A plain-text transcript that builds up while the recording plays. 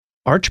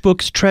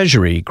Archbook's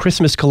Treasury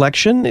Christmas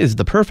Collection is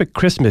the perfect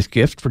Christmas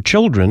gift for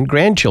children,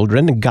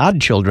 grandchildren, and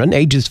godchildren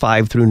ages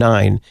 5 through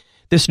 9.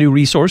 This new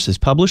resource is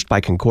published by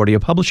Concordia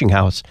Publishing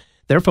House.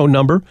 Their phone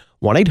number,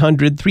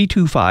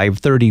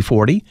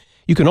 1-800-325-3040.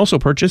 You can also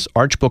purchase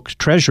Archbook's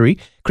Treasury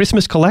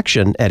Christmas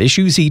Collection at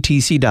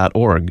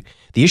issuesetc.org.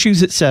 The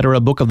Issues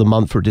Etc. Book of the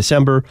Month for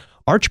December,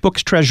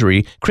 Archbook's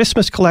Treasury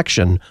Christmas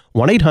Collection,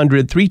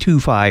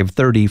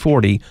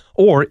 1-800-325-3040,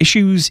 or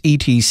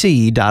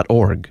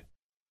issuesetc.org.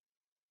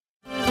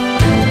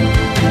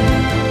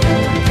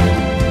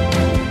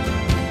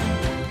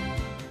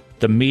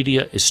 The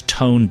media is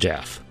tone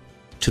deaf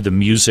to the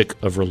music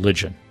of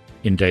religion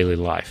in daily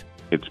life.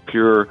 It's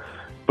pure,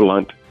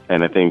 blunt,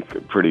 and I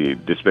think pretty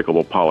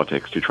despicable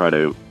politics to try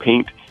to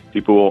paint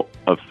people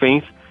of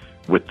faith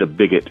with the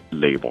bigot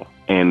label.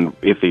 And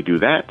if they do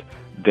that,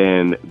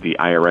 then the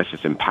IRS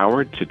is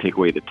empowered to take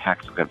away the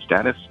tax-exempt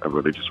status of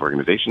religious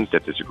organizations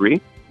that disagree.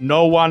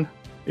 No one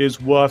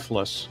is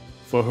worthless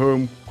for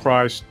whom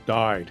Christ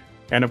died.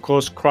 And of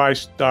course,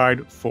 Christ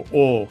died for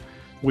all.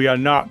 We are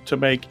not to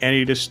make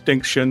any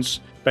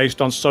distinctions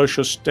based on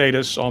social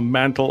status or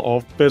mental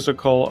or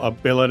physical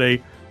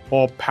ability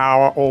or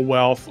power or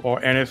wealth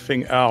or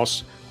anything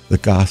else. The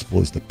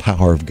gospel is the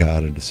power of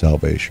God unto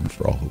salvation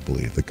for all who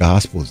believe. The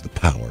gospel is the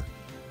power,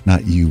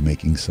 not you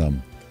making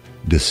some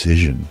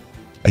decision.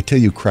 I tell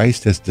you,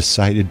 Christ has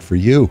decided for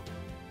you.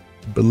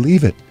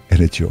 Believe it, and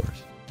it's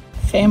yours.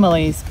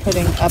 Families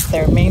putting up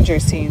their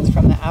manger scenes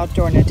from the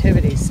outdoor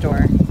nativity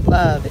store.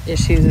 Love,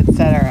 Issues,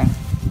 etc.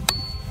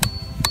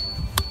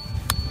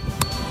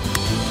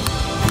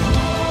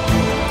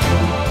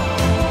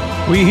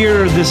 We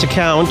hear this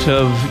account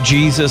of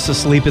Jesus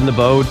asleep in the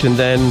boat, and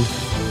then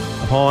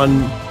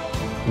upon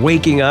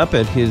waking up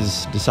at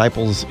his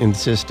disciples'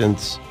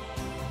 insistence,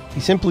 he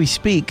simply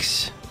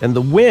speaks, and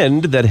the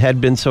wind that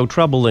had been so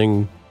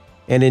troubling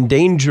and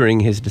endangering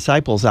his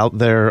disciples out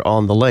there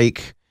on the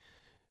lake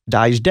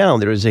dies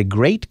down. There is a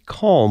great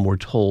calm, we're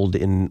told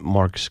in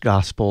Mark's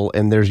gospel,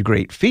 and there's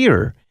great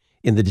fear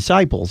in the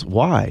disciples.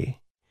 Why?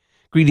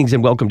 Greetings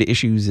and welcome to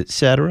Issues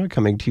Etc.,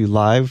 coming to you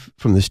live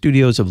from the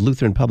studios of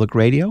Lutheran Public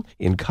Radio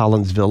in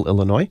Collinsville,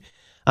 Illinois.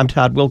 I'm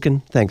Todd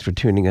Wilkin. Thanks for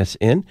tuning us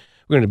in.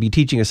 We're going to be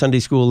teaching a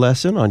Sunday school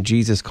lesson on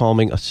Jesus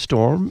calming a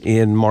storm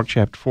in Mark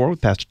chapter 4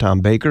 with Pastor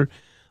Tom Baker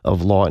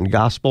of Law and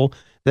Gospel.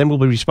 Then we'll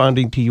be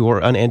responding to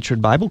your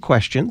unanswered Bible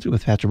questions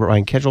with Pastor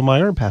Brian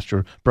Kedgelmeyer and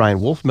Pastor Brian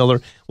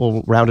Wolfmiller.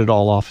 We'll round it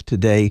all off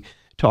today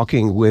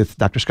talking with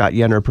Dr. Scott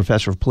Yenor,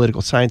 Professor of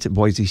Political Science at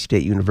Boise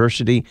State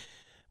University.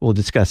 We'll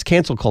discuss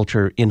cancel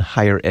culture in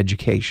higher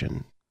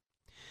education.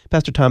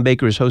 Pastor Tom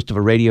Baker is host of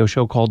a radio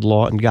show called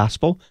Law and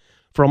Gospel.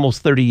 For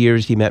almost 30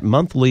 years, he met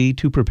monthly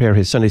to prepare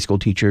his Sunday school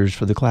teachers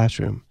for the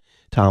classroom.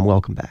 Tom,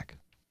 welcome back.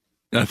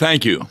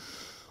 Thank you.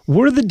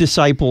 Were the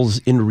disciples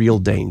in real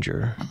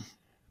danger?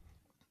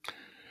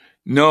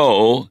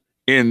 No,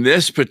 in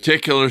this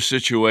particular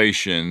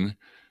situation,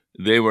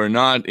 they were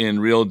not in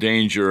real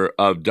danger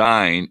of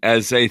dying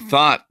as they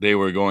thought they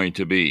were going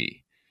to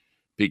be,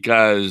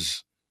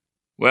 because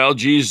well,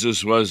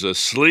 Jesus was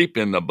asleep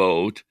in the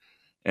boat,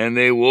 and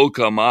they woke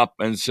him up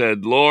and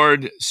said,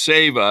 "Lord,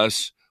 save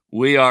us,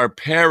 we are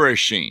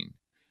perishing."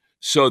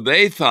 So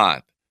they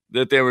thought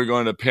that they were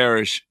going to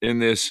perish in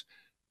this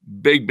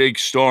big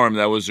storm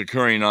that was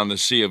occurring on the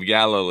Sea of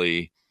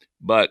Galilee,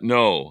 but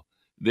no,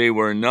 they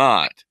were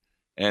not.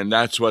 And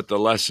that's what the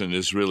lesson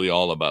is really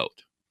all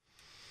about.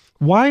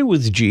 Why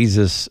was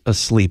Jesus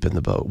asleep in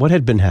the boat? What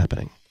had been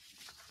happening?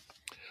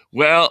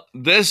 Well,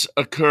 this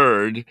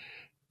occurred.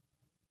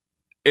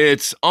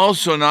 It's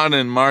also not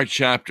in Mark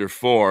chapter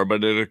 4,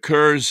 but it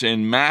occurs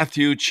in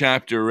Matthew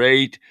chapter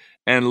 8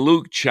 and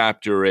Luke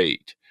chapter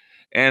 8.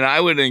 And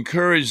I would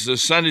encourage the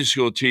Sunday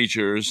school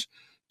teachers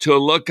to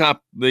look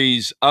up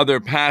these other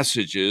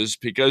passages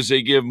because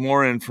they give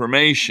more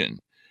information.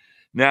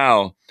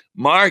 Now,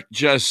 Mark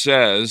just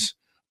says,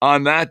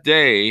 on that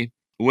day,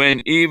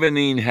 when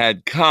evening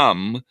had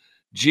come,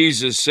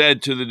 Jesus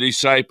said to the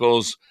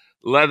disciples,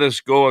 "Let us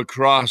go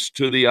across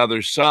to the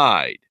other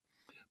side."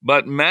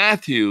 But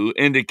Matthew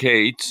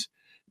indicates,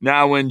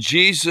 now when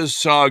Jesus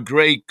saw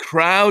great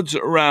crowds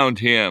around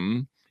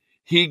him,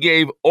 he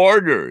gave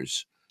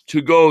orders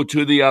to go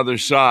to the other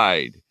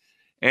side.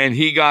 And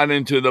he got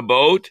into the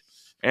boat,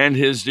 and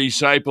his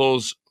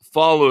disciples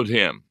followed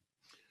him.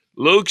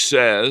 Luke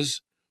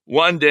says,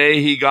 one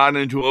day he got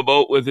into a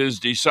boat with his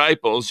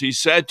disciples. He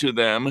said to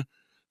them,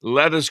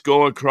 "Let us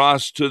go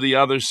across to the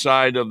other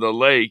side of the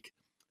lake."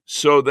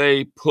 So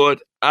they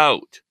put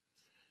out.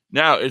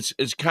 Now,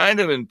 it's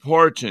kind of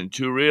important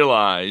to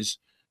realize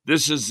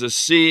this is the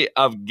Sea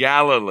of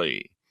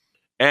Galilee,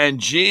 and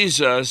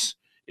Jesus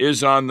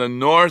is on the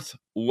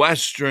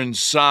northwestern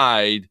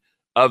side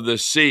of the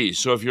sea.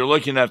 So if you're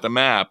looking at the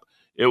map,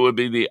 it would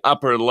be the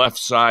upper left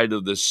side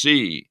of the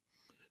sea.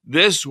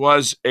 This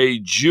was a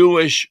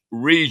Jewish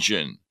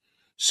region,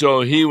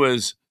 so he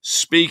was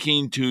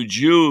speaking to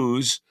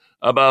Jews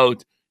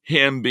about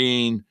him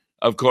being,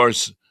 of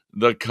course,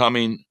 the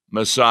coming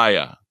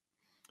Messiah.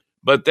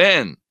 But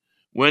then,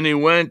 when he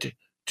went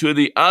to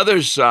the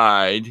other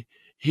side,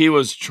 he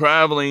was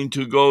traveling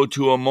to go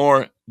to a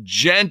more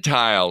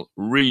Gentile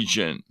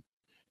region,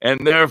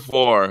 and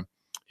therefore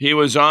he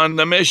was on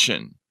the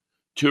mission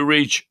to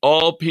reach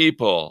all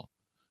people,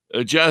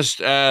 just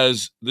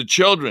as the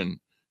children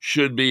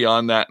should be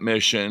on that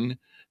mission,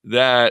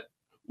 that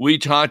we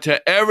taught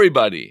to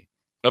everybody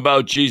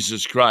about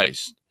Jesus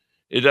Christ.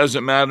 It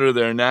doesn't matter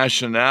their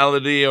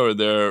nationality or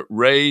their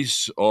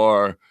race,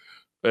 or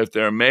if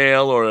they're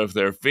male or if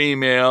they're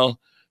female.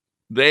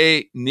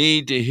 They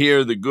need to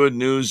hear the good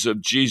news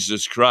of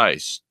Jesus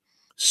Christ.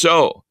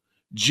 So,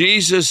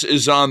 Jesus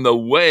is on the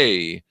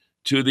way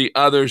to the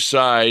other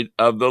side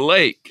of the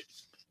lake.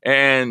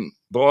 And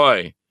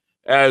boy,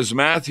 as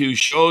Matthew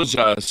shows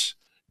us,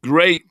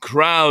 great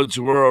crowds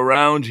were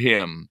around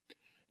him.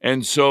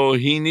 And so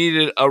he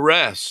needed a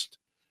rest.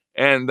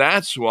 And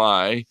that's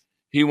why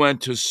he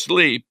went to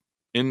sleep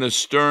in the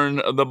stern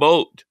of the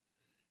boat,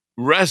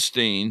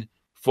 resting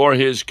for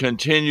his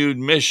continued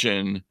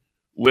mission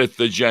with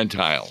the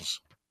Gentiles.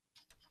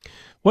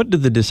 What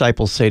did the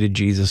disciples say to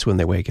Jesus when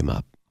they wake him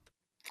up?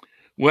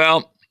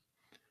 Well,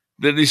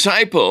 the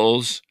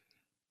disciples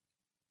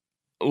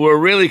were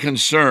really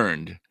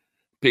concerned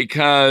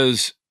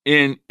because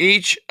in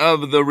each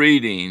of the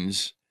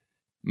readings,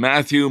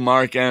 Matthew,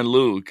 Mark, and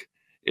Luke,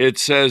 it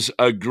says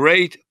a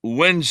great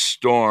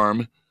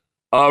windstorm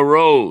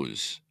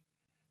arose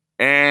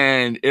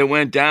and it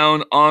went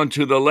down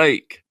onto the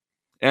lake,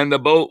 and the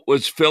boat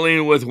was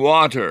filling with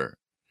water.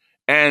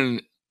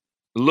 And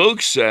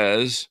Luke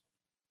says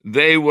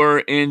they were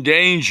in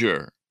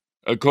danger,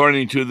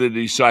 according to the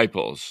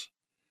disciples.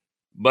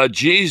 But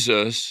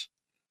Jesus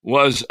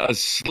was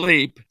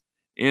asleep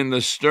in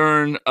the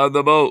stern of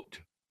the boat.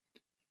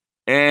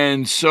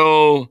 And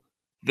so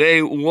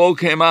they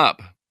woke him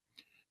up.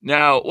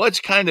 Now, what's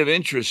kind of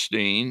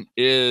interesting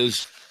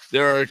is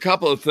there are a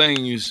couple of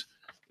things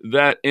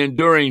that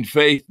Enduring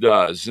Faith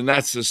does, and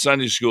that's the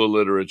Sunday school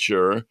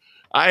literature.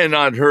 I had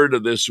not heard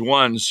of this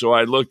one, so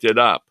I looked it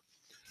up.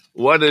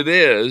 What it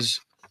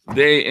is,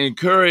 they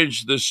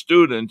encourage the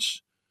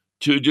students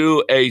to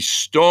do a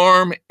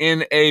storm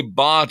in a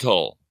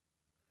bottle.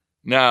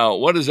 Now,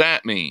 what does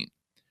that mean?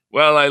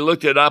 Well, I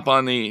looked it up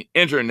on the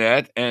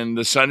internet, and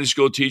the Sunday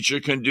school teacher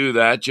can do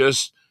that.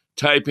 Just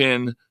type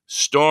in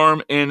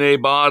storm in a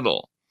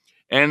bottle.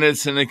 And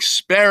it's an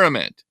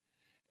experiment.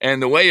 And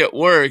the way it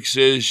works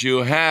is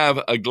you have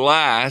a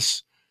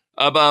glass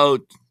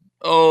about,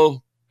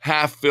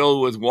 half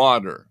filled with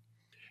water.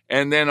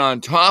 And then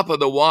on top of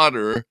the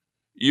water,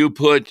 you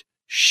put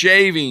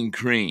shaving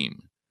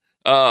cream,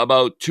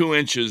 about 2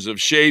 inches of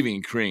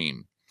shaving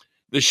cream.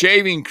 The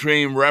shaving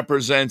cream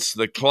represents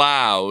the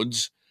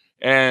clouds,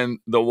 and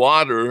the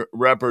water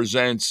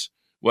represents,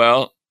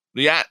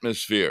 the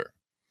atmosphere.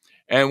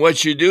 And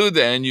what you do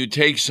then, you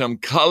take some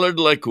colored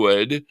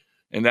liquid,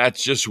 and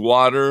that's just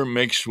water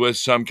mixed with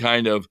some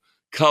kind of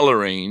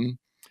coloring,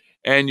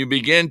 and you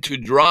begin to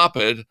drop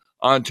it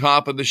on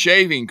top of the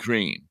shaving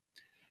cream.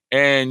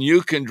 And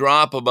you can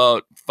drop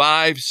about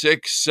 5,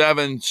 6,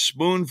 7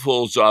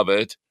 spoonfuls of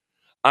it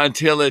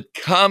until it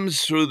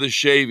comes through the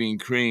shaving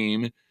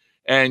cream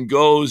and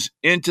goes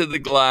into the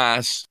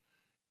glass,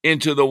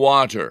 into the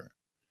water.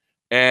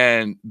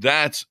 And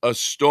that's a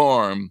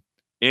storm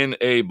in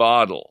a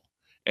bottle.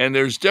 And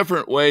there's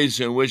different ways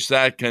in which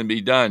that can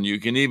be done. You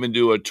can even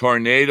do a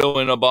tornado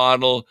in a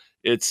bottle,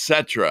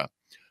 etc.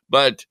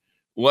 But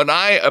what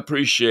I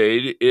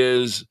appreciate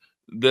is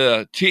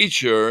the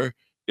teacher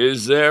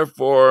is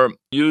therefore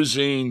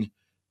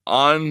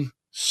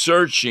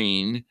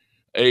searching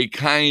a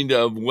kind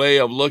of way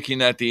of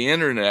looking at the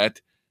internet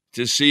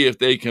to see if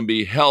they can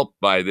be helped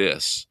by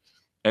this.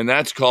 And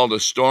that's called a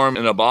storm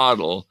in a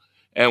bottle.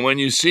 And when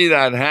you see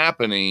that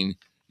happening,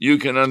 you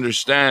can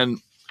understand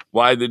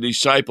why the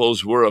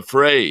disciples were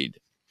afraid.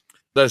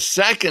 The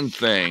second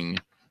thing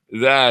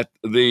that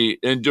the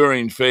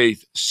Enduring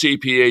Faith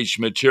CPH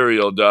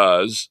material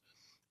does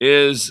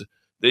is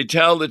they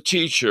tell the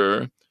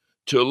teacher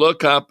to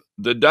look up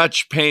the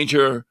Dutch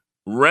painter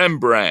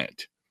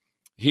Rembrandt.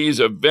 He's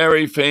a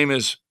very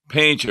famous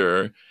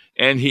painter,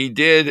 and he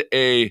did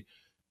a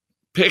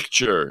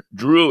picture,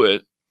 drew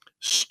it,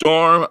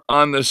 Storm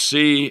on the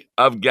Sea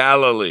of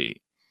Galilee.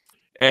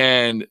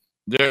 And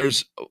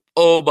there's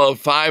about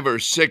 5 or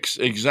 6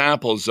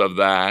 examples of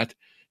that,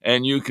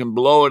 and you can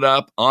blow it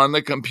up on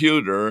the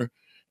computer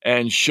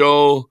and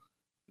show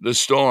the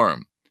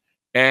storm.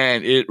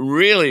 And it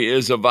really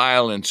is a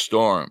violent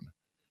storm.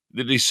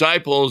 The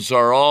disciples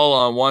are all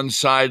on one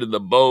side of the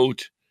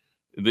boat.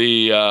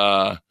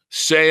 The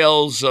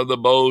sails of the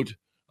boat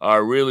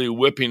are really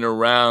whipping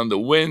around. The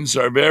winds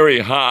are very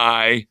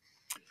high.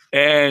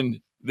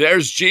 And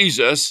there's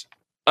Jesus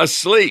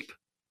asleep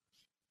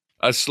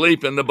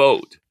in the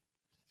boat.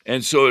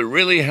 And so it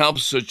really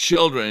helps the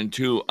children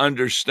to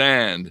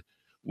understand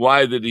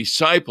why the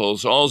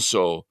disciples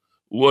also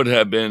would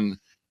have been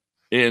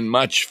in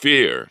much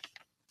fear.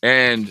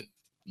 And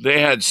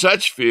they had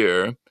such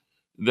fear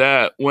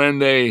that when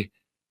they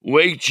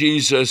wake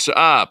Jesus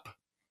up,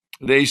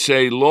 they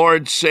say,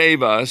 "Lord,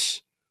 save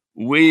us,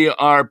 we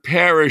are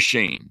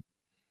perishing."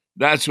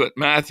 That's what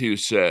Matthew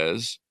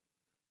says.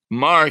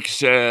 Mark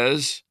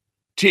says,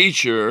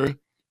 Teacher,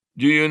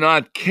 do you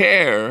not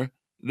care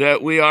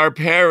that we are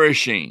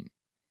perishing?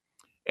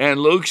 And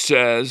Luke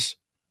says,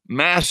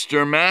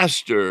 Master,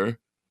 Master,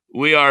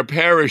 we are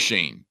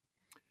perishing.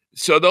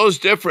 So those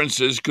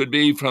differences could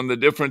be from the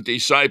different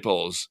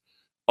disciples,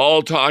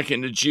 all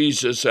talking to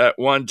Jesus at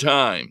one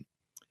time.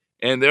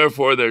 And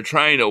therefore, they're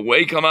trying to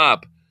wake them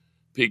up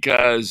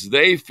because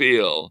they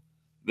feel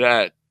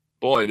that,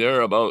 boy,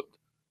 they're about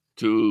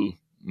to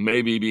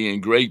maybe be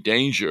in great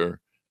danger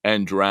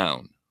and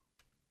drown.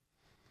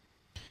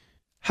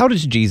 How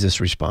does Jesus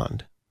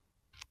respond?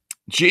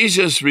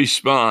 Jesus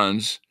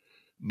responds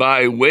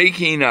by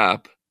waking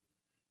up,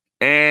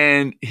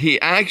 and he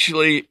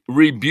actually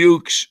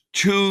rebukes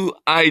two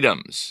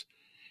items.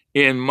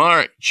 In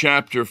Mark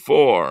chapter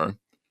 4,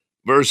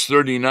 verse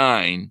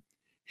 39,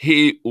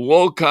 he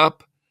woke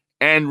up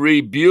and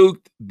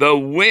rebuked the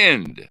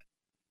wind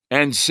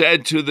and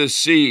said to the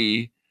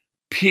sea,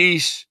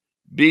 Peace,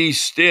 be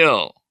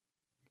still.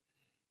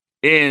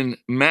 In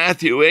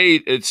Matthew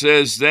 8, it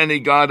says, Then he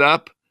got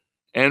up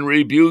and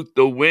rebuked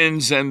the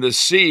winds and the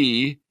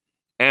sea,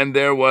 and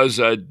there was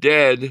a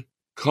dead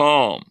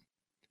calm.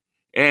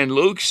 And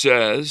Luke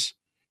says,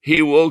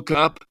 he woke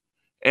up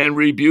and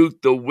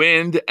rebuked the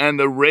wind and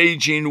the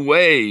raging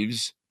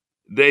waves.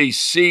 They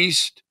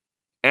ceased,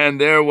 and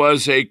there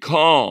was a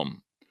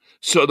calm.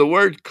 So the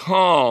word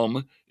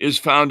calm is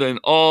found in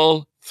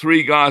all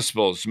three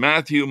Gospels,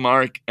 Matthew,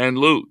 Mark, and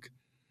Luke.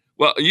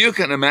 Well, you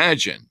can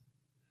imagine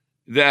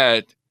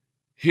that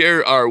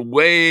here are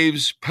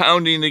waves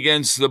pounding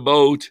against the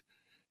boat,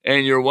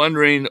 and you're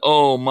wondering,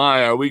 oh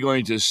my, are we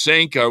going to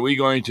sink? Are we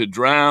going to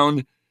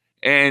drown?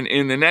 And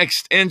in the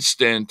next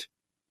instant,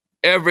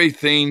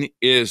 everything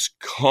is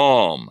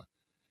calm,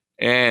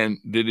 and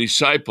the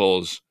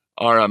disciples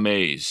are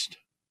amazed.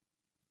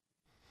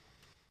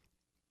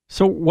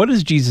 So what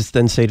does Jesus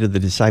then say to the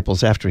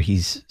disciples after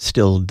he's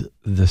stilled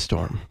the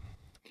storm?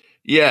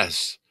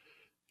 Yes,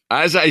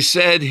 as I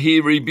said,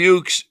 he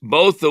rebukes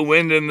both the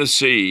wind and the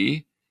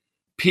sea,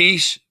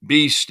 peace,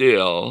 be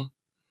still,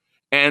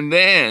 and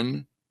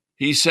then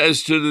he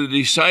says to the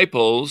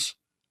disciples,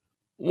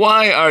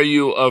 why are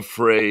you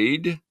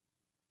afraid?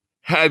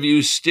 Have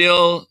you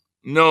still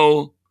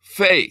no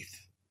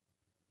faith?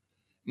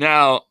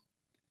 Now,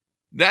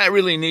 that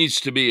really needs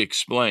to be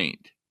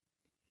explained,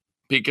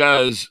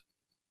 because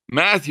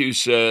Matthew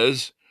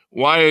says,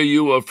 why are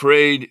you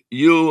afraid,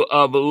 you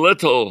of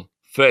little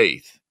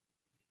faith?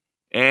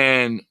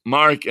 And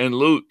Mark and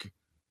Luke,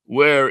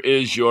 where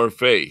is your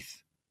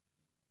faith?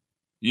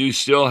 You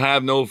still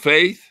have no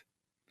faith?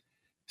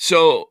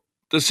 So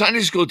the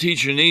Sunday school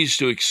teacher needs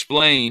to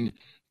explain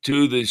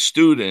to the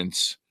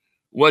students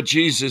what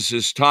Jesus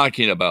is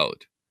talking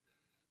about.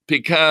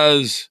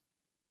 Because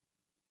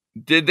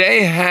did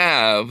they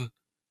have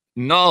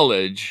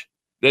knowledge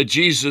that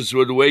Jesus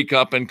would wake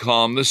up and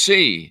calm the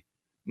sea?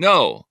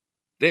 No,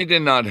 they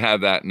did not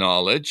have that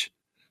knowledge.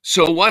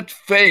 So what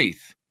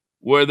faith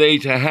were they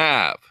to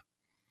have?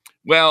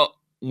 Well,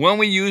 when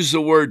we use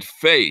the word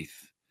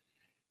faith,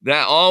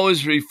 that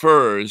always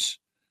refers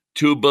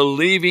to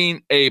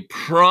believing a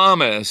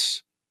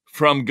promise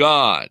from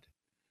God.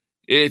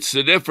 It's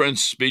the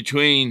difference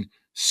between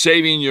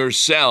saving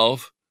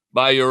yourself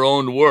by your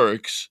own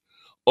works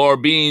or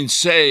being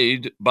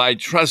saved by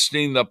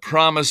trusting the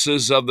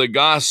promises of the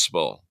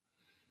gospel.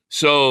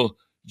 So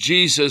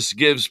Jesus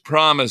gives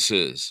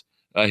promises.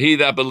 He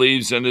that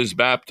believes and is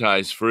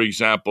baptized, for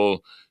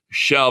example,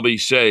 shall be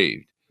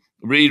saved.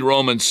 Read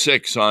Romans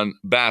 6 on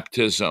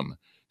baptism.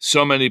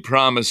 So many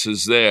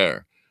promises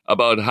there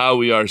about how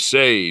we are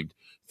saved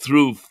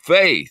through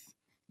faith,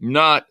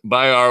 not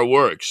by our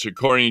works,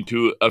 according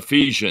to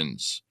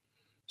Ephesians.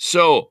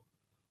 So,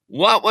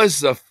 what was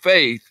the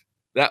faith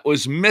that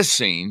was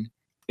missing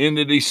in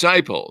the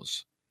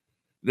disciples?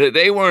 That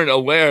they weren't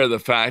aware of the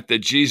fact that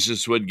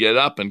Jesus would get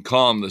up and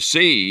calm the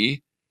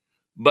sea,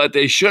 but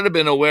they should have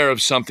been aware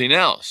of something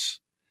else.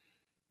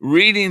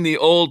 Reading the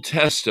Old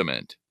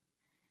Testament,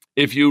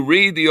 if you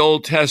read the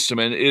Old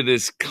Testament, it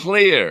is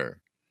clear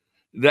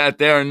that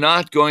they're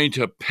not going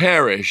to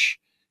perish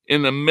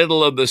in the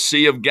middle of the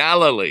Sea of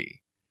Galilee,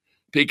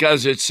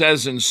 because it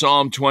says in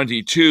Psalm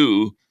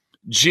 22,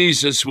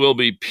 Jesus will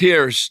be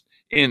pierced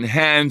in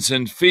hands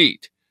and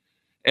feet.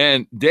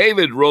 And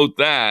David wrote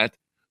that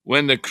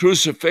when the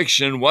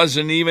crucifixion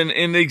wasn't even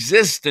in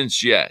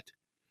existence yet.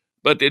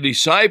 But the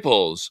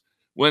disciples,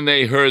 when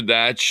they heard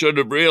that, should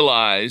have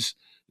realized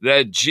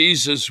that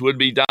Jesus would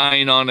be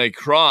dying on a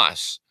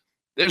cross.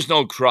 There's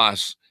no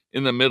cross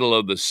in the middle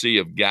of the Sea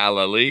of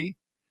Galilee.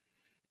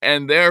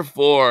 And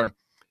therefore,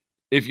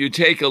 if you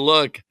take a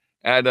look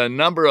at a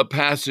number of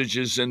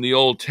passages in the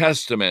Old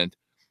Testament,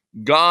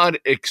 God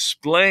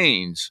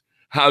explains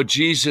how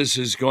Jesus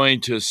is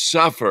going to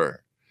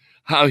suffer,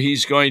 how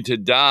he's going to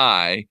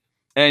die.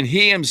 And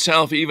he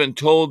himself even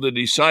told the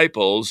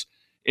disciples,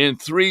 in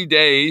 3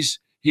 days,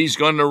 he's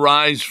going to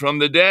rise from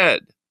the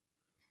dead.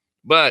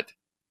 But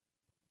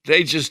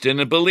they just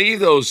didn't believe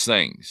those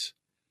things.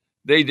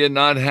 They did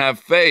not have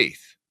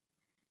faith.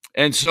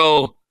 And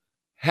so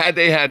had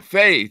they had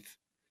faith,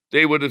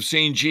 they would have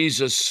seen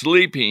Jesus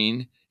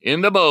sleeping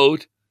in the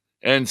boat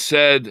and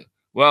said,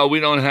 well, we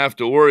don't have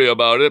to worry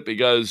about it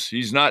because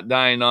he's not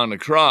dying on the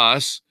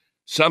cross.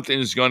 Something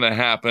is going to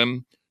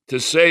happen to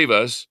save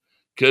us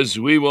because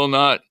we will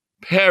not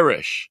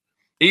perish.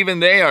 Even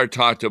they are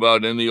talked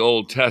about in the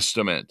Old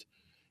Testament.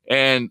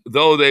 And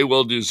though they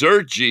will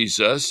desert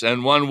Jesus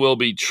and one will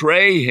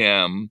betray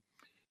him,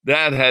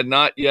 that had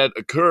not yet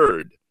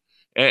occurred.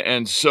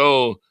 And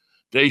so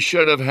they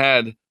should have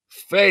had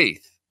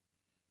faith.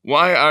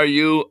 Why are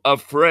you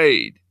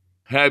afraid?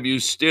 Have you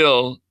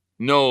still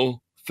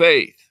no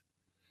faith?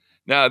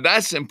 Now,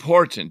 that's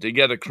important to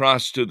get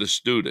across to the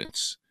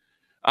students.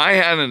 I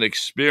had an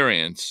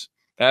experience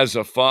as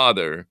a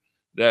father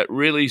that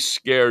really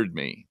scared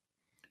me.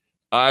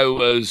 I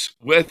was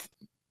with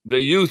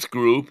the youth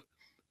group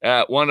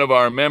at one of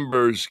our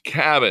members'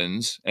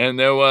 cabins, and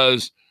there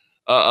was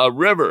a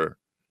river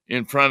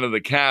in front of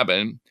the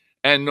cabin,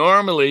 and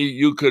normally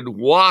you could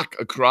walk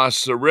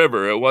across the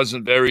river. It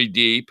wasn't very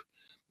deep.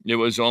 It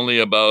was only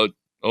about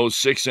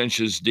 6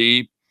 inches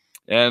deep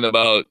and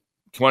about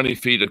 20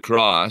 feet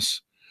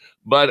across.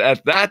 But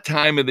at that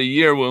time of the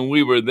year when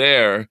we were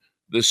there,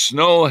 the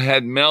snow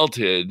had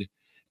melted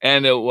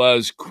and it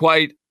was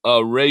quite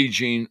a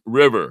raging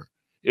river.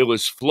 It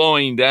was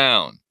flowing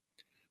down.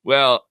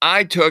 Well,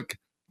 I took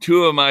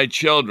 2 of my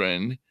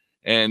children,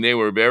 and they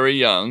were very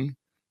young.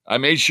 I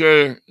made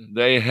sure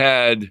they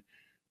had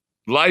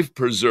life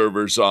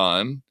preservers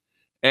on,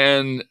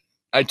 and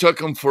I took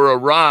them for a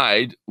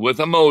ride with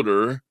a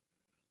motor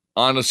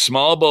on a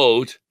small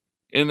boat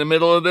in the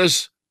middle of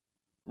this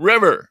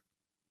river.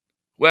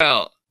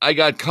 Well, I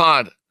got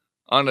caught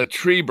on a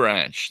tree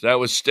branch that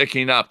was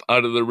sticking up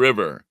out of the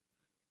river.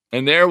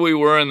 And there we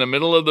were in the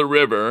middle of the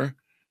river,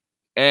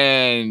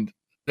 and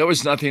there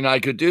was nothing I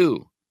could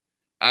do.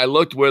 I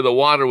looked where the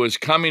water was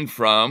coming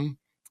from,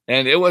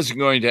 and it wasn't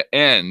going to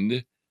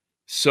end.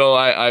 So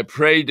I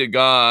prayed to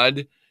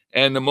God,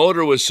 and the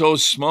motor was so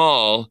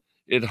small,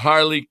 it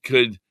hardly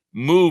could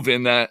move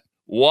in that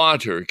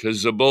water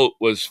because the boat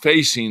was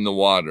facing the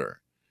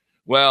water.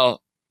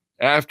 Well,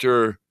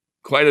 after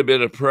quite a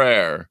bit of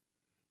prayer,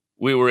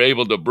 we were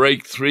able to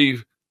break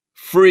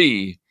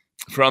free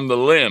from the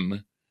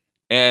limb,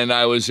 and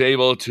I was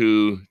able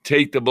to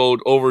take the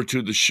boat over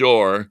to the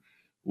shore.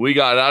 We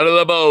got out of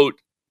the boat,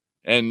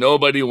 and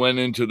nobody went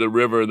into the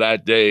river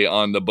that day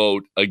on the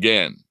boat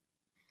again.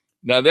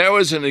 Now, there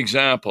was an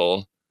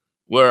example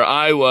where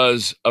I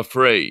was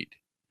afraid,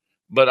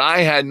 but I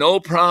had no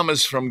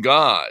promise from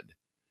God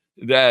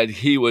that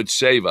he would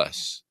save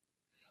us.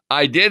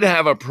 I did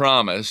have a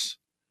promise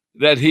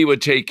that he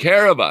would take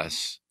care of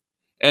us,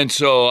 and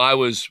so I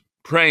was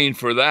praying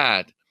for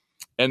that.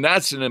 And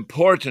that's an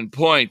important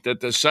point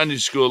that the Sunday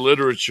school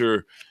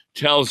literature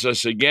tells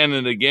us again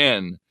and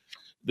again,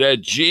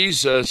 that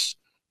Jesus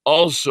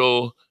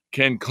also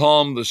can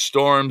calm the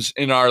storms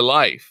in our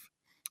life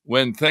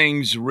when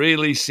things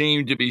really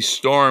seem to be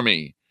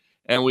stormy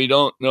and we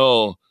don't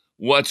know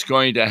what's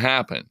going to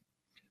happen.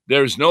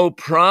 There's no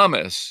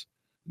promise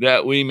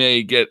that we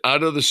may get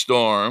out of the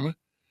storm.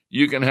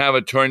 You can have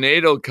a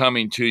tornado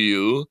coming to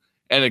you,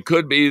 and it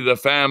could be the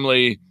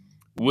family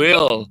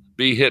will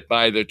be hit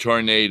by the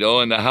tornado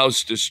and the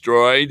house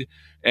destroyed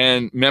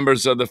and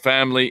members of the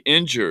family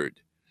injured.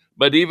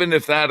 But even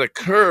if that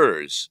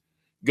occurs,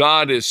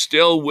 God is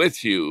still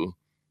with you,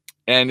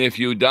 and if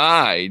you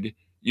died,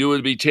 you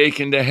would be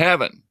taken to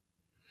heaven.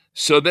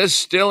 So this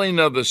stilling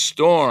of the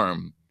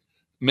storm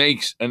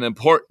makes an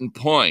important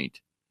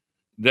point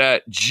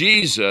that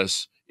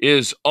Jesus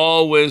is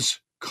always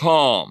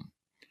calm,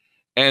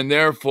 and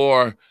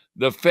therefore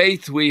the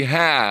faith we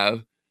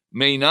have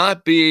may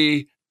not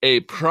be a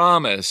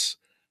promise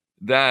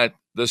that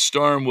the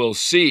storm will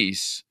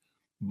cease,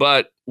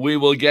 but we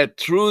will get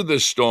through the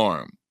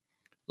storm.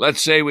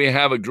 Let's say we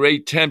have a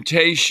great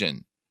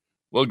temptation.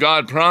 Well,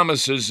 God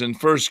promises in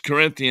 1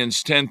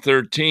 Corinthians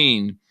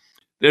 10:13,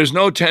 there's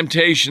no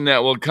temptation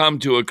that will come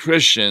to a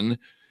Christian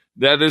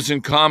that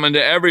isn't common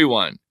to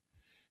everyone,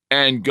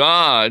 and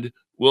God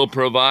will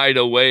provide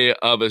a way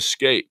of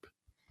escape.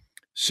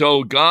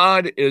 So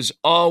God is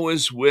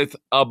always with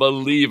a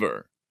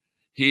believer.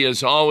 He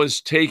is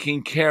always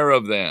taking care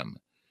of them.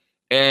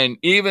 And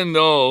even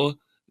though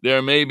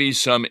there may be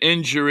some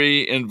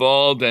injury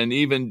involved and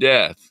even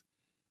death,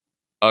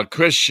 a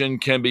Christian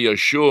can be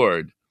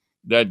assured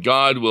that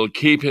God will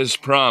keep his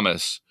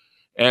promise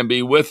and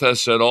be with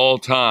us at all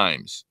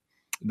times.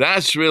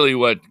 That's really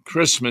what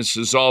Christmas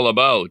is all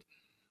about,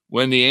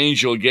 when the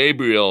angel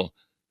Gabriel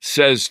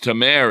says to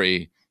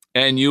Mary,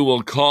 and you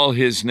will call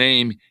his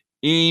name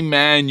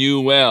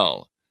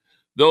Emmanuel.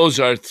 Those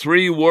are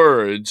 3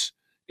 words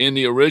in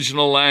the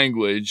original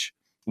language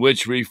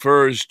which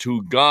refers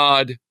to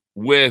God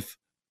with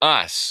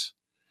us.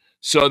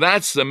 So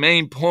that's the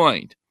main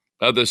point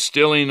of the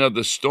stilling of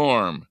the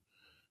storm,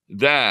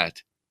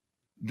 that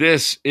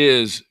this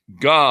is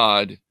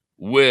God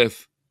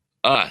with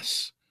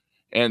us.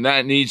 And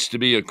that needs to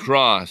be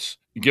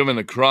given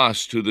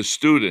across to the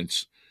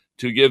students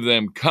to give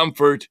them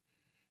comfort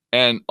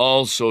and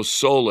also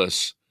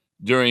solace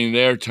during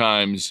their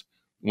times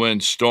when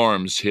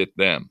storms hit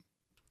them.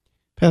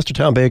 Pastor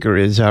Tom Baker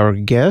is our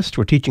guest.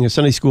 We're teaching a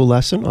Sunday school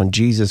lesson on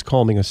Jesus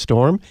calming a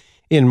storm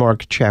in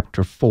Mark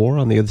chapter 4.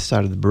 On the other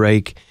side of the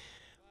break,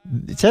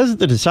 it says that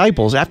the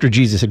disciples, after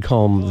Jesus had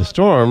calmed the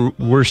storm,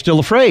 were still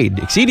afraid,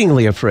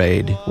 exceedingly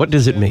afraid. What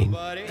does it mean?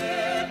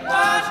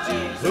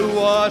 Who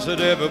was it,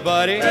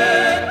 everybody?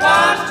 It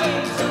was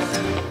Jesus.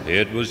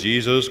 It was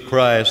Jesus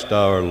Christ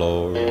our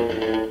Lord.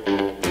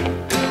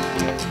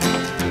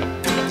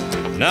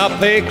 Now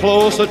pay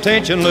close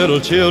attention, little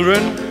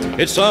children.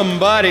 It's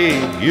somebody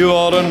you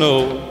ought to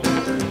know.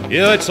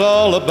 Yeah, it's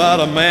all about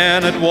a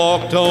man that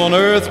walked on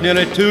earth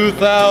nearly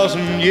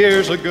 2,000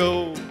 years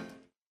ago.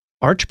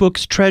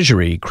 Archbook's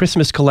Treasury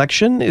Christmas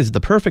Collection is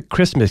the perfect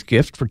Christmas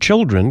gift for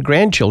children,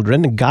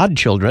 grandchildren, and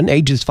godchildren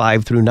ages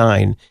 5 through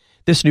 9.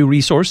 This new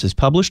resource is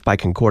published by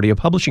Concordia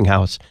Publishing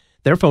House.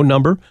 Their phone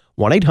number,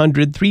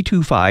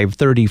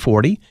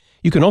 1-800-325-3040.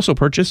 You can also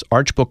purchase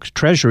Archbook's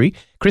Treasury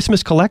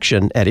Christmas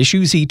Collection at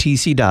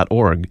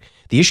issuesetc.org.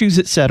 The Issues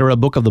Etc.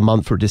 Book of the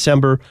Month for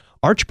December,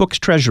 Archbook's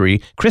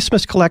Treasury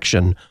Christmas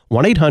Collection,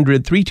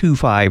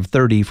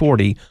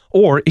 1-800-325-3040,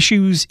 or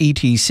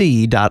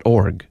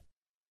issuesetc.org.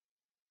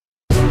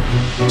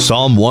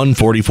 Psalm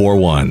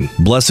 144:1.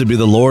 Blessed be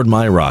the Lord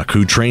my rock,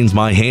 who trains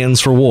my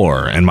hands for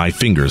war and my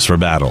fingers for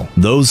battle.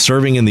 Those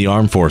serving in the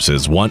armed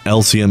forces want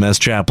LCMS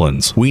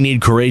chaplains. We need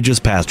courageous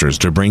pastors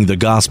to bring the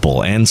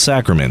gospel and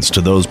sacraments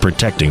to those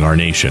protecting our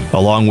nation,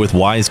 along with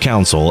wise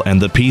counsel and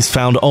the peace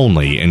found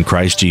only in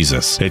Christ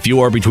Jesus. If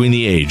you are between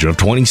the age of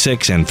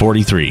 26 and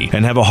 43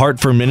 and have a heart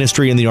for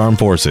ministry in the armed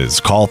forces,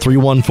 call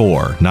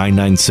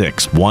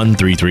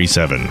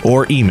 314-996-1337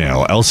 or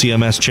email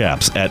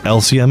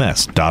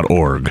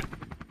lcmschaps@lcms.org.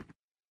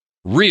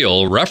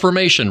 Real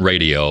Reformation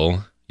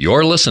Radio.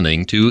 You're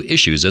listening to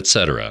Issues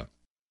Etc.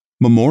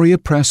 Memoria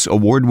Press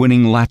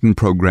award-winning Latin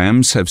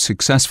programs have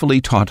successfully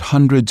taught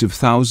hundreds of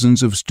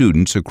thousands of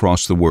students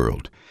across the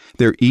world.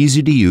 Their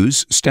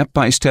easy-to-use,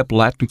 step-by-step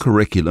Latin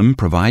curriculum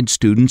provides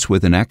students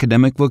with an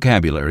academic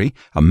vocabulary,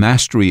 a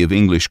mastery of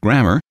English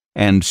grammar,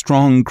 and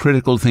strong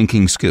critical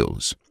thinking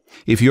skills.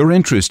 If you're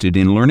interested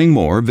in learning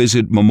more,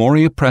 visit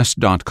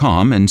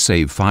memoriapress.com and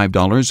save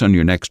 $5 on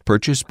your next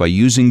purchase by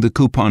using the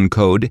coupon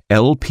code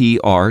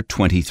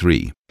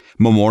LPR23.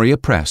 Memoria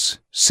Press,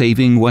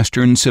 saving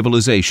Western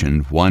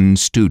civilization one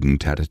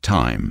student at a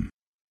time.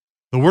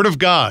 The Word of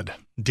God,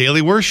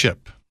 daily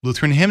worship,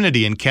 Lutheran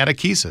hymnody and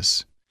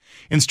catechesis,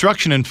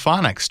 instruction in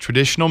phonics,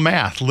 traditional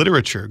math,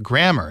 literature,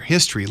 grammar,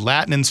 history,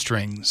 Latin, and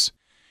strings.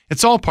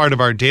 It's all part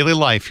of our daily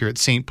life here at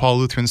St. Paul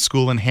Lutheran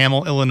School in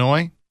Hamel,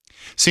 Illinois.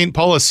 St.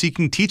 Paul is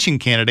seeking teaching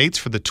candidates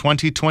for the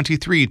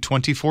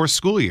 2023-24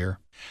 school year.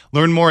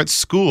 Learn more at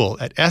school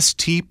at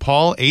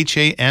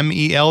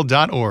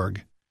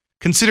stpaulhamel.org.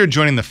 Consider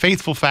joining the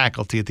faithful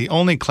faculty at the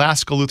only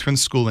classical Lutheran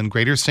school in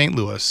Greater St.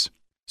 Louis.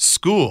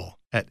 School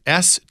at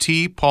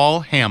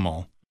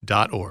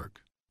stpaulhamel.org.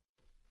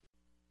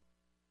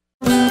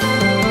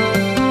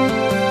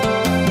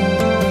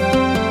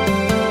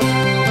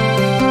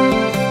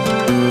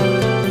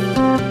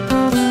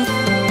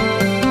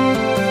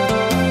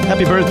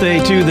 Happy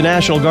birthday to the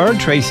National Guard,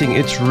 tracing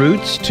its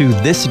roots to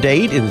this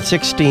date in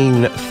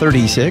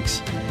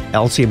 1636.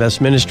 LCMS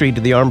Ministry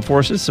to the Armed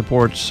Forces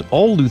supports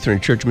all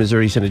Lutheran Church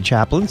Missouri Synod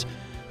chaplains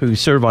who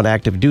serve on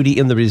active duty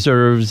in the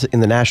reserves,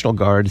 in the National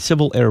Guard,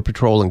 Civil Air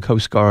Patrol, and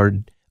Coast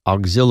Guard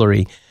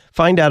Auxiliary.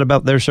 Find out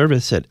about their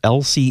service at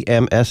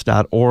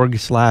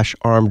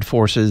lcms.org/armed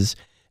forces,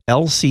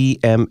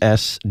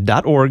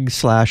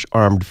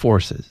 lcms.org/armed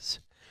forces.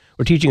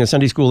 We're teaching a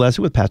Sunday school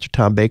lesson with Pastor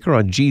Tom Baker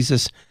on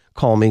Jesus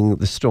calming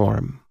the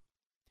storm.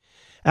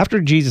 After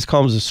Jesus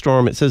calms the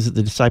storm, it says that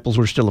the disciples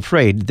were still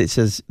afraid. It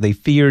says they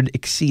feared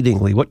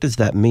exceedingly. What does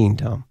that mean,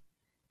 Tom?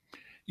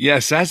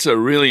 Yes, that's a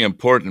really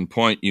important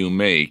point you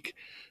make,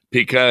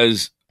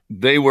 because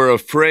they were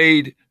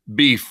afraid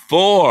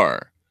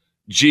before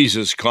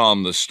Jesus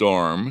calmed the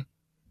storm,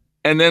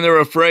 and then they're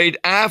afraid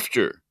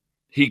after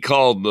he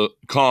calmed the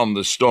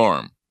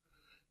storm.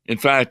 In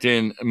fact,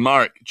 in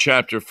Mark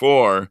chapter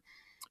 4,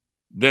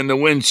 then the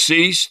wind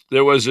ceased,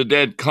 there was a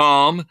dead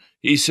calm.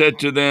 He said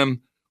to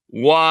them,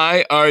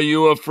 "Why are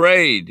you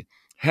afraid?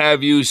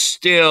 Have you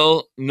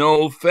still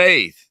no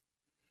faith?"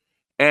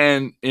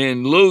 And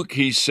in Luke,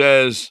 he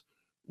says,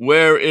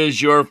 "Where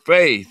is your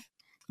faith?"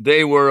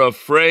 They were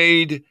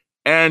afraid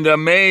and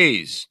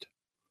amazed.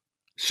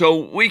 So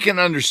we can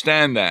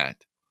understand that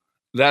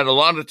a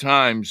lot of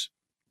times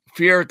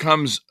fear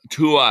comes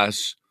to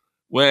us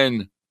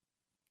when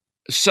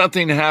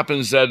something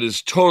happens that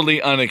is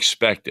totally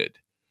unexpected.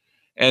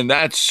 And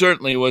that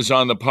certainly was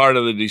on the part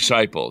of the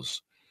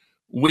disciples.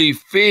 We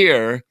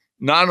fear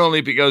not only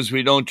because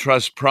we don't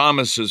trust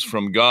promises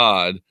from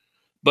God,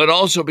 but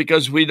also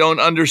because we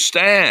don't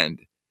understand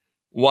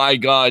why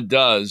God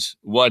does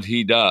what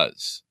he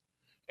does.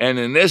 And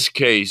in this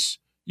case,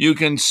 you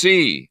can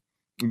see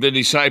the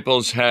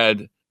disciples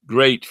had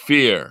great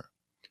fear.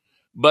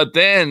 But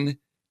then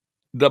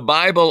the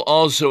Bible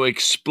also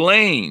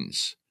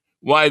explains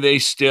why they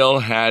still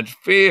had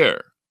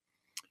fear.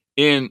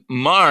 In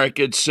Mark,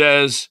 it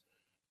says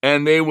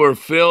And they were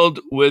filled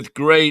with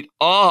great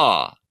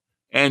awe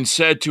and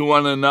said to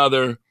one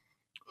another,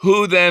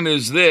 "Who then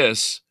is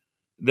this,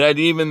 that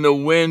even the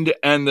wind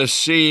and the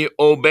sea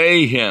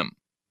obey him?"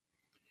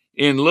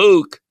 In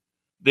Luke,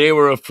 they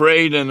were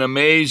afraid and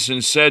amazed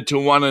and said to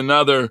one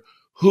another,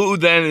 "Who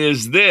then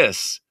is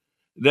this,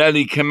 that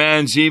he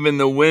commands even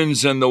the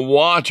winds and the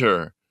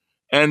water,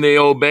 and they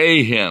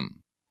obey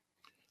him?"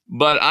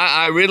 But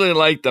I really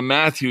like the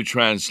Matthew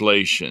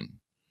translation.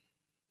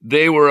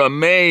 They were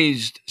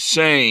amazed,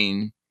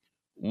 saying,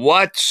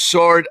 "What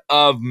sort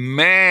of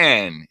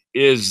man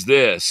is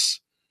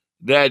this,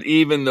 that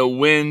even the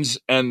winds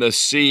and the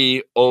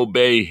sea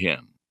obey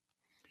him?"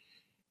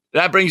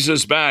 That brings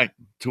us back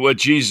to what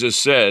Jesus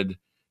said,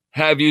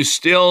 "Have you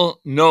still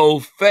no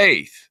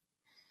faith?"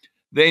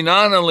 They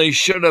not only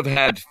should have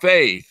had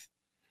faith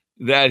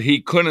that he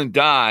couldn't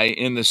die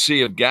in the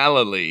Sea of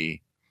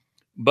Galilee,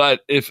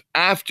 but if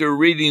after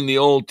reading the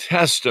Old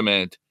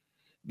Testament,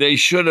 they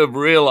should have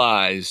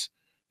realized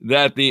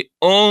that the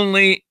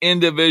only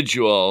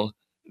individual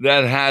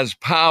that has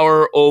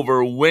power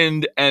over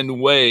wind and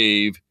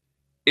wave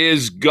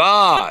is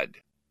God.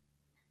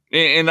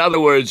 In other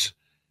words,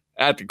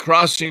 at the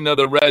crossing of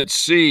the Red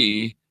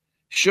Sea,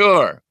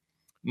 sure,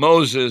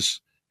 Moses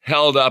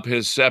held up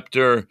his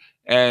scepter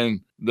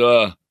and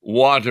the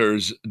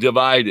waters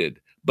divided,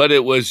 but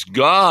it was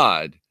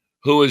God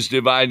who was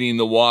dividing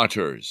the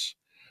waters.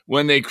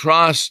 When they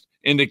crossed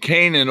into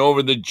Canaan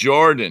over the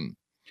Jordan,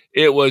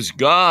 it was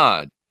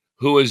God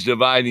who was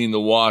dividing the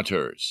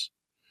waters.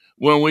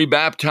 When we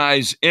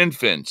baptize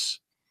infants,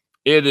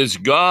 it is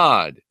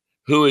God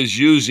who is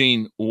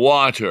using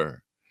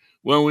water.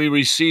 When we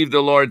receive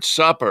the Lord's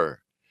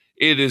Supper,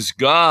 it is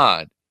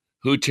God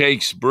who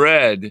takes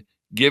bread,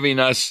 giving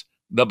us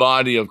the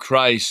body of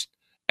Christ,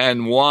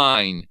 and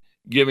wine,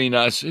 giving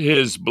us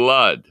his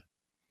blood.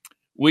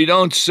 We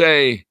don't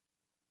say,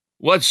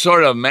 "What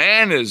sort of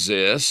man is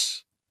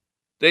this?"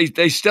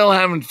 They still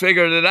haven't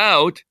figured it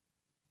out,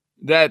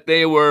 that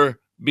they were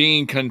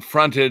being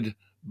confronted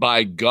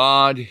by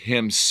God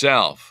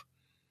himself.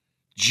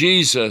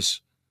 Jesus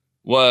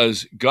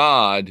was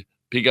God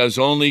because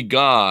only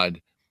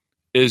God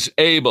is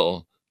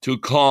able to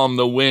calm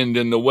the wind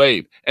and the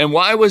wave. And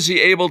why was he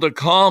able to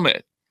calm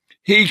it?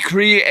 He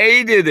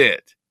created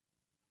it.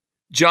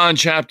 John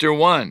chapter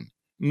 1,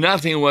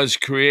 nothing was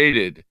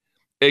created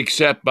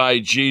except by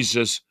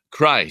Jesus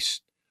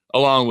Christ,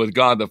 along with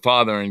God the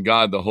Father and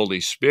God the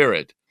Holy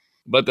Spirit.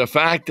 But the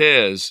fact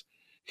is,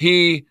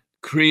 he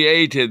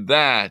created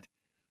that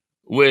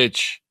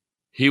which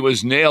he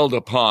was nailed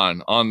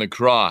upon on the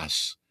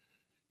cross.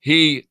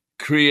 He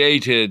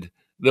created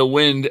the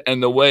wind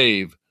and the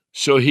wave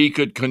so he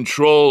could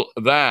control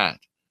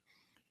that.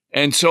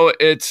 And so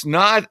it's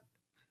not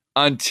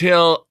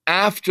until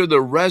after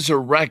the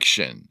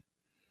resurrection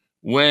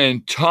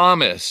when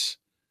Thomas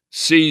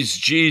sees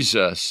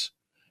Jesus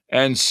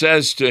and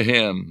says to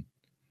him,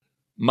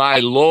 "My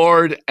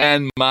Lord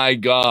and my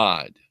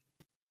God."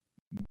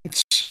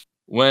 It's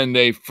when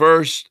they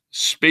first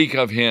speak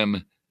of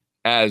him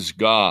as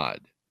God.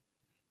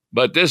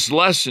 But this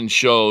lesson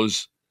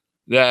shows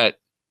that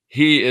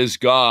he is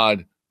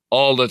God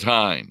all the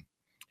time.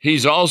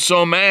 He's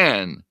also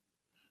man,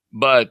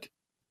 but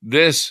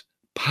this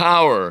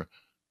power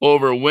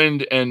over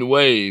wind and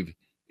wave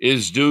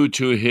is due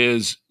to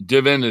his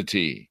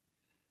divinity.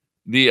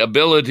 The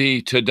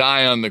ability to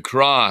die on the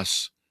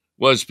cross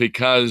was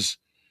because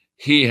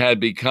he had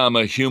become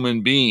a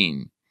human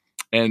being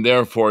and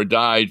therefore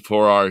died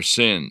for our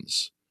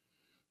sins.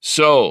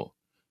 So,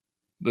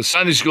 the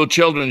Sunday school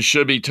children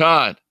should be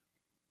taught,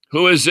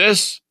 who is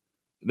this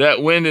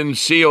that wind and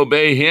sea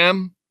obey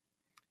him?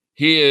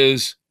 He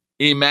is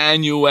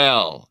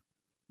Emmanuel,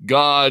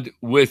 God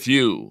with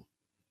you,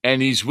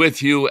 and he's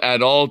with you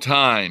at all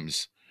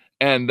times.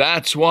 And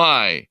that's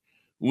why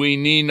we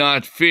need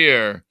not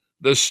fear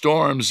the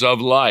storms of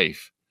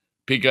life,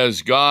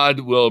 because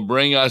God will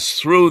bring us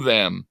through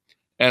them,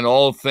 and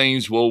all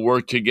things will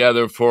work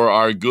together for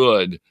our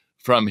good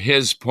from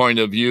his point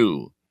of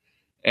view.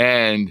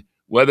 And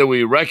whether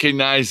we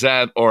recognize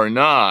that or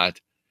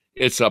not,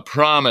 it's a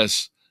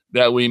promise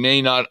that we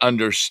may not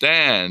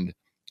understand,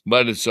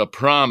 but it's a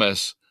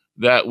promise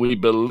that we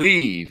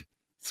believe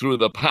through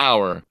the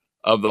power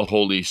of the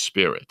Holy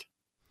Spirit.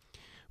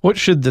 What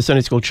should the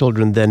Sunday school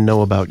children then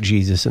know about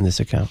Jesus in this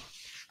account?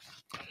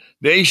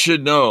 They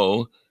should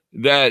know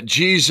that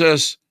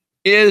Jesus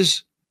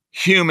is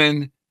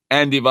human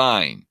and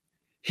divine.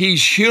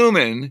 He's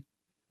human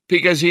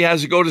because he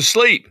has to go to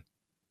sleep.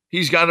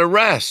 He's got to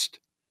rest.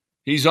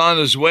 He's on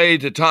his way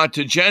to talk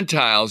to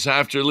Gentiles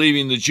after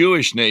leaving the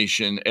Jewish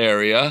nation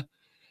area,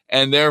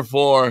 and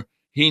therefore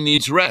he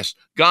needs rest.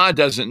 God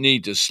doesn't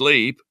need to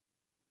sleep,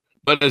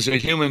 but as a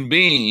human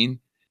being,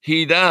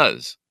 he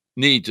does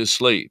need to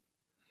sleep.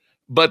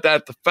 But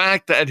that the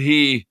fact that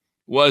he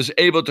was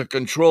able to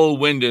control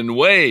wind and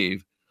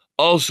wave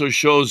also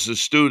shows the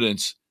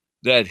students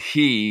that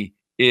he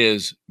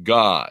is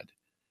God.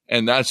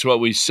 And that's what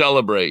we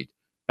celebrate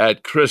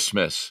at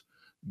Christmas,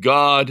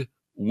 God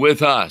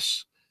with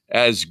us,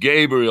 as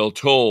Gabriel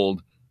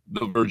told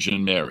the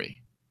Virgin Mary.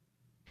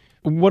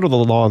 What are the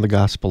law and the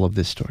gospel of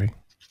this story?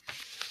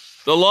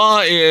 The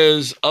law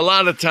is, a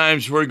lot of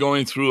times we're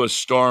going through a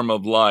storm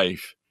of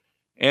life,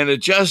 and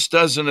it just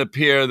doesn't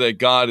appear that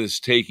God is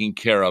taking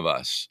care of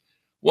us.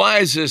 Why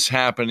is this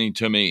happening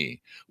to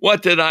me?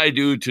 What did I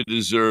do to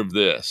deserve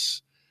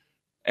this?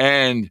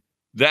 And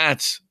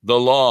that's the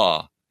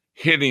law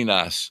hitting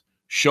us,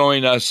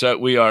 showing us that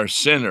we are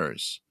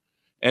sinners.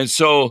 And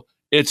so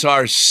it's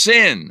our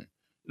sin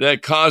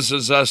that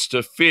causes us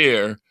to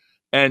fear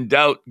and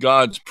doubt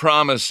God's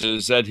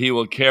promises that he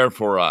will care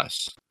for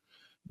us.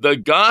 The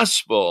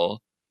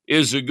gospel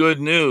is the good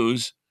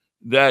news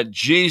that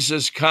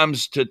Jesus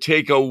comes to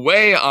take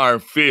away our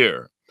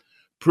fear,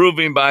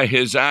 proving by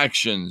his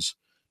actions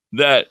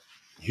that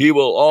he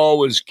will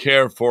always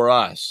care for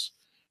us.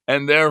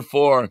 And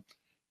therefore,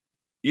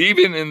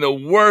 even in the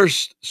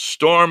worst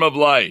storm of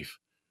life,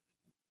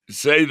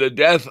 say the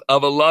death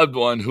of a loved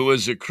one who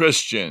is a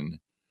Christian,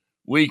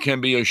 we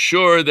can be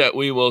assured that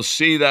we will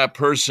see that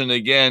person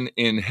again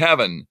in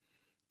heaven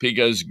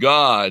because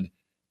God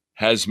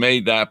has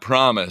made that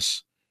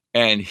promise,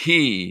 and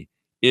he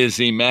is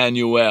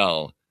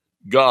Emmanuel,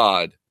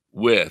 God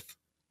with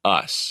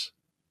us.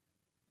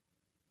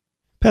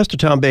 Pastor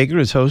Tom Baker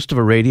is host of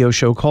a radio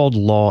show called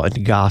Law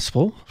and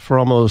Gospel. For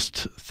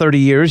almost 30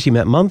 years, he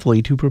met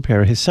monthly to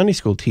prepare his Sunday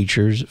school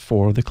teachers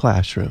for the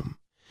classroom.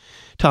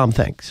 Tom,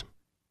 thanks.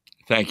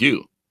 Thank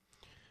you.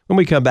 When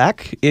we come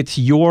back, it's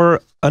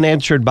your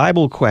unanswered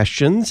Bible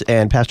questions,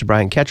 and Pastor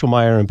Brian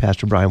Ketchelmeyer and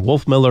Pastor Brian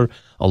Wolfmiller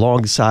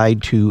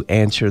alongside to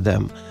answer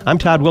them. I'm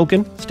Todd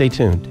Wilkin. Stay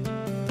tuned.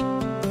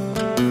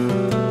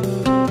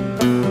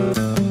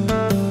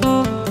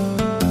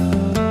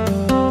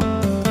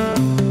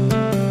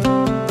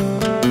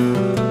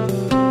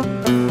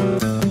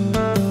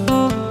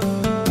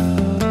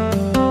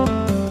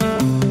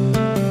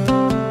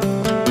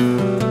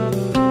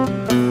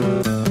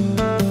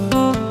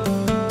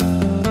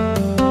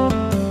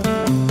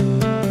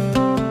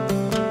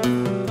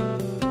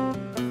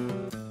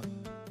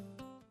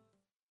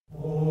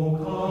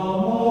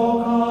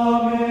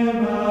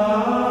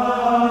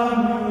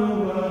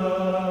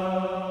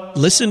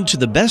 Listen to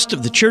the best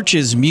of the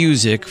church's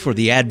music for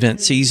the Advent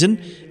season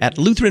at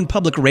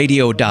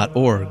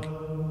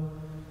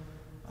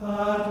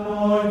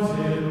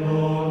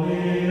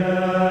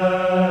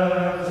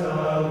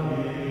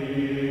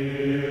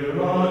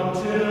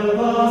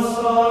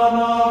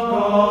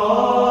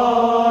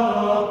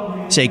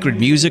Sacred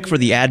music for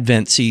the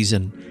Advent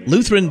season,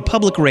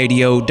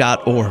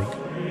 LutheranPublicRadio.org.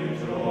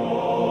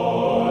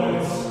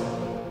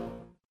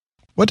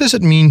 What does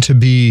it mean to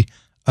be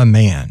a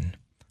man?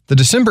 The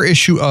December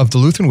issue of the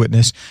Lutheran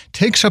Witness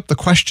takes up the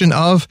question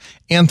of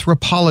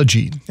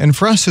anthropology. And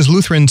for us as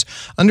Lutherans,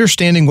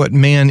 understanding what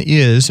man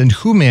is and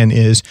who man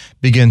is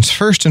begins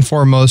first and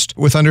foremost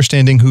with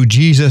understanding who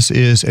Jesus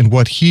is and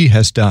what he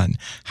has done,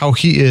 how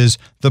he is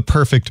the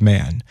perfect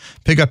man.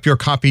 Pick up your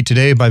copy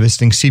today by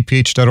visiting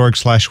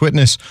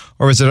cph.org/witness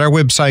or visit our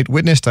website,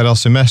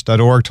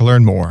 witness.lcms.org, to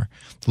learn more.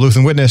 The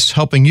Lutheran Witness,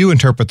 helping you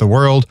interpret the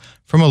world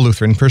from a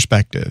Lutheran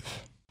perspective.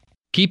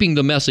 Keeping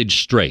the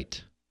message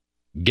straight.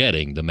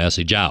 Getting the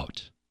message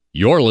out.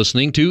 You're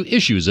listening to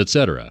Issues,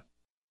 Etc.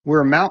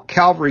 We're Mount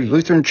Calvary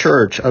Lutheran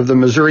Church of the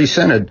Missouri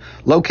Synod,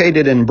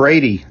 located in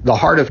Brady, the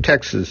heart of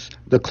Texas,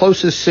 the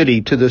closest city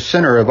to the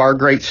center of our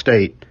great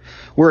state.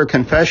 We're a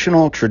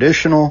confessional,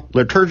 traditional,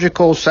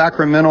 liturgical,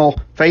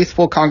 sacramental,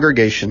 faithful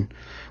congregation.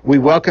 We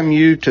welcome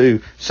you to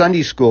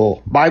Sunday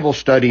school, Bible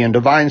study, and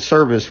divine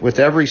service with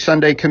every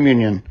Sunday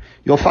communion.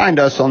 You'll find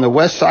us on the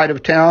west side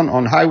of town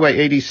on Highway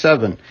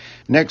 87,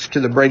 next to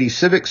the Brady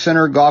Civic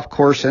Center, Golf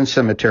Course, and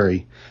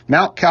Cemetery.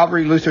 Mount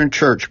Calvary Lutheran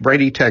Church,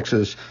 Brady,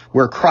 Texas,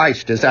 where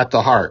Christ is at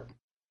the heart.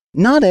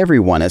 Not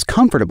everyone is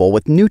comfortable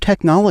with new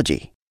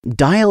technology.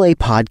 Dial A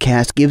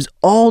Podcast gives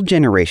all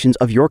generations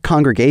of your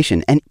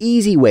congregation an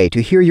easy way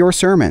to hear your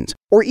sermons,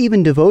 or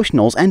even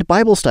devotionals and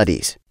Bible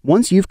studies.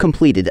 Once you've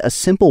completed a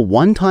simple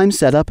one-time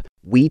setup,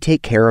 we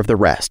take care of the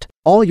rest.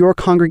 All your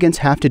congregants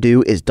have to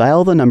do is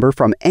dial the number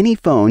from any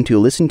phone to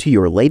listen to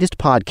your latest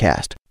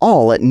podcast,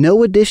 all at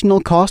no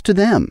additional cost to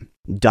them.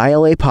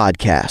 Dial A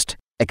Podcast.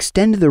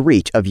 Extend the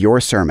reach of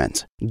your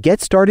sermons. Get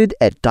started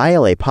at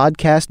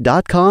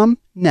dialapodcast.com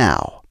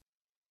now.